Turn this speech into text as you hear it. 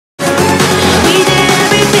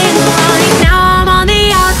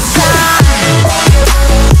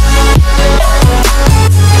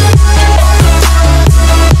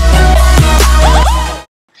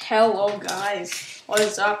What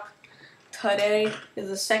is up? Today is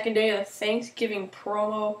the second day of the Thanksgiving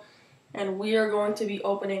promo, and we are going to be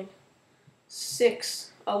opening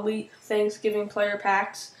 6 Elite Thanksgiving player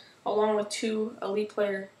packs, along with 2 Elite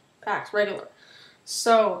player packs, regular.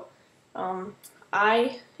 So,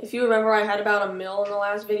 if you remember, I had about $1 million in the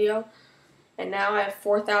last video, and now I have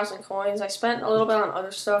 4,000 coins. I spent a little bit on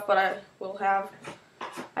other stuff, but I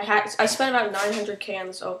spent about 900k on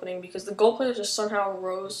this opening because the gold players just somehow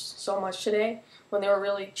rose so much today when they were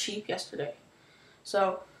really cheap yesterday.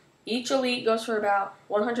 So each elite goes for about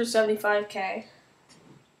 175k.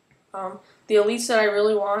 The elites that I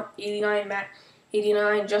really want: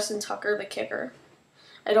 89 Justin Tucker, the kicker.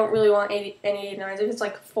 I don't really want any 89s. If it's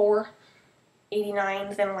like 4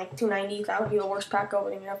 89s and like 290s, that would be the worst pack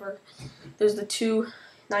opening ever. There's the 2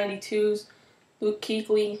 92s, Luke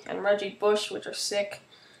Kuechly and Reggie Bush, which are sick.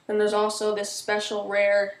 Then there's also this special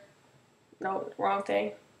rare, no, wrong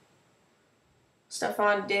thing,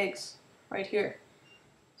 Stephon Diggs right here.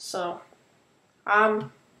 So, I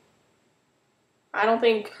don't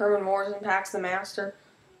think Herman Moore's impacts the master.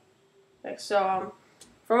 So,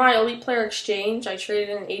 for my Elite Player Exchange, I traded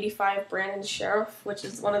in 85 Brandon Sheriff, which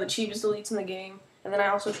is one of the cheapest elites in the game. And then I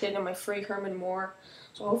also traded in my free Herman Moore.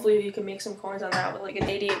 So hopefully you can make some coins on that with like an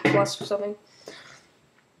 88 plus or something.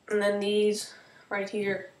 And then these right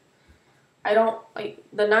here. I don't like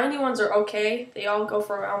the 91s are okay. They all go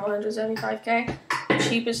for around 175k. The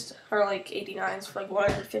cheapest are like 89s for like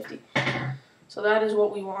 150. So that is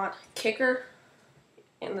what we want. Kicker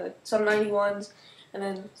and some 91s and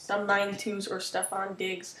then some 92s or Stephon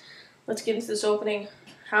Diggs. Let's get into this opening.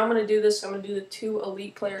 How I'm going to do this, I'm going to do the 2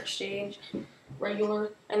 Elite Player Exchange,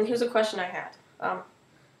 regular. And here's a question I had.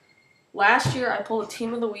 Last year, I pulled a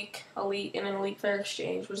Team of the Week Elite in an Elite Player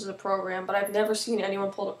Exchange, which is a program, but I've never seen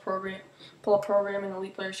anyone pull a program in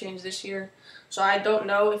Elite Player Exchange this year. So I don't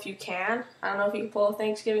know if you can. I don't know if you can pull a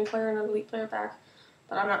Thanksgiving player in an Elite Player pack,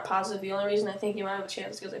 but I'm not positive. The only reason I think you might have a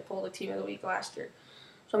chance is because I pulled a Team of the Week last year.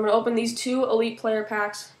 So I'm going to open these 2 Elite Player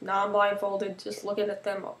packs, non-blindfolded, just looking at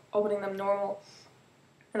them, opening them normal,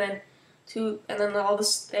 and then all the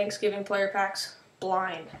Thanksgiving player packs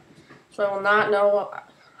blind. So I will not know.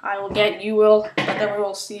 I will get, you will, but then we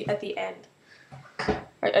will see at the end.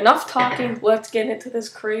 Alright, enough talking. Let's get into this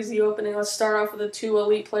crazy opening. Let's start off with the 2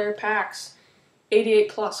 Elite Player packs. 88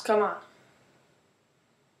 plus, come on.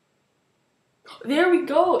 There we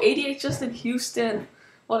go, 88 Justin Houston.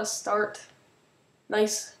 What a start.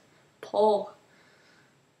 Nice pull.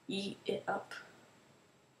 Eat it up.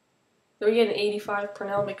 Then we get an 85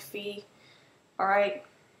 Pernell McPhee. Alright,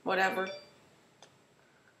 whatever.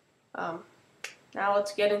 Now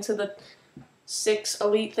let's get into the 6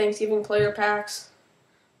 Elite Thanksgiving player packs.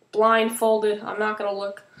 Blindfolded. I'm not gonna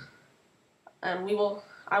look, and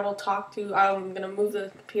I will talk to. I'm gonna move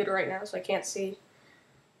the computer right now so I can't see,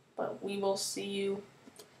 but we will see you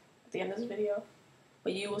at the end of this video.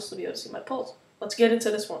 But you will still be able to see my pulls. Let's get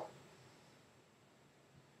into this one.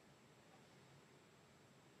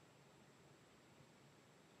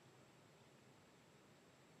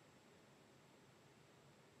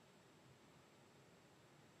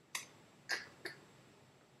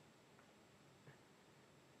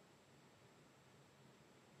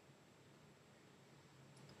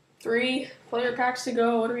 Three player packs to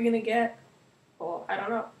go. What are we going to get? Well, I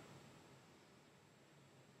don't know.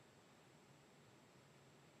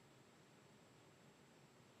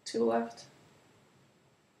 Two left.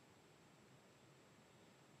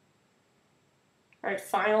 Alright,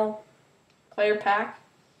 final player pack.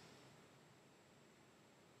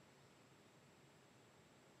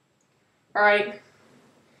 Alright,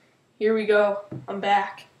 here we go. I'm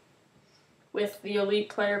back with the Elite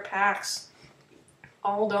Player packs.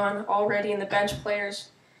 All done, already in the bench players.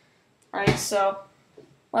 Alright, so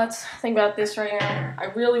let's think about this right now. I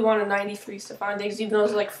really want a 93 Stephon Diggs, even though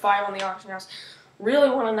there's like 5 on the auction house. Really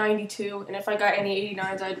want a 92, and if I got any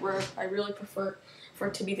 89s, I really prefer for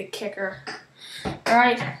it to be the kicker.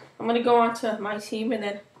 Alright, I'm going to go on to my team and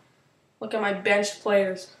then look at my bench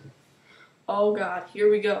players. Oh god, here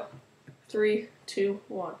we go. 3, 2,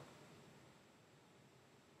 1.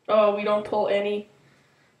 Oh, we don't pull any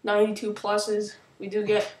 92 pluses. We do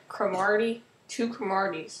get Cromartie, 2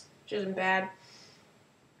 Cromarties, which isn't bad.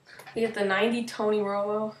 We get the 90 Tony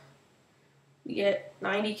Romo. We get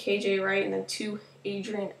 90 KJ Wright and then 2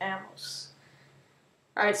 Adrian Amos.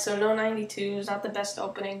 Alright, so no 92s, not the best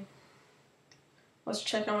opening. Let's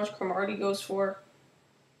check how much Cromartie goes for.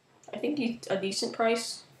 I think he's a decent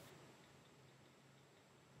price.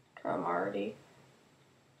 Cromartie.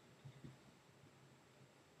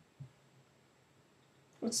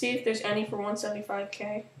 Let's see if there's any for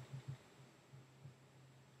 175k.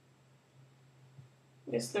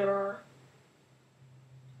 Yes, there are.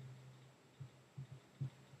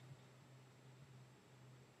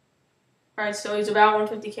 Alright, so he's about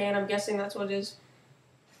 150k, and I'm guessing that's what it is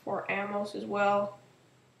for Amos as well.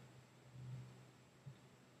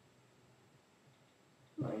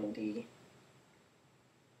 90.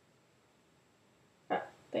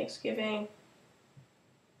 Thanksgiving.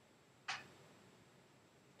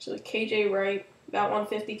 So the KJ Wright, about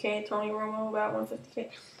 150k. Tony Romo, about 150k.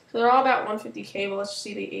 So they're all about 150k, but let's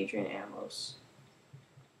see the Adrian Amos.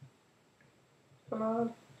 Come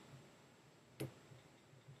on.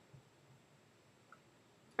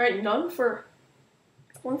 Alright, none for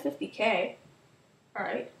 150k.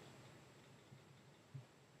 Alright.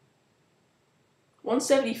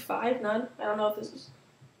 175, none. I don't know if this is...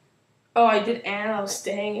 Oh, I did Amos,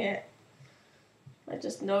 dang it. I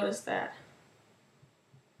just noticed that.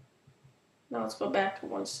 Now let's go back to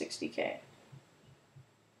 160k.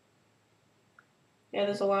 Yeah,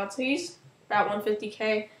 there's a lot. So he's about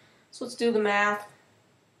 150k. So let's do the math.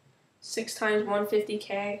 6 times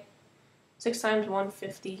 150k. 6 times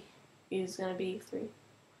 150 is going to be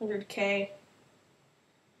 300k.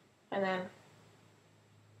 And then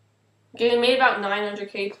we made about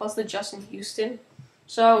 900k plus the Justin Houston.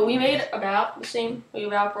 So we made about the same. We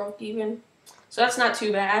about broke even. So that's not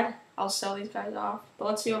too bad. I'll sell these guys off. But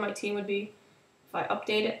let's see what my team would be if I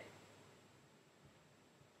update it.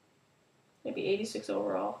 Maybe 86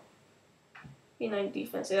 overall. 89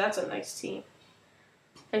 defense. Yeah, that's a nice team.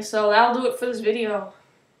 Okay, so that'll do it for this video.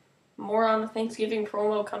 More on the Thanksgiving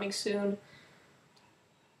promo coming soon.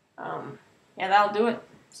 Yeah, that'll do it.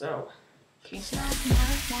 So, peace out.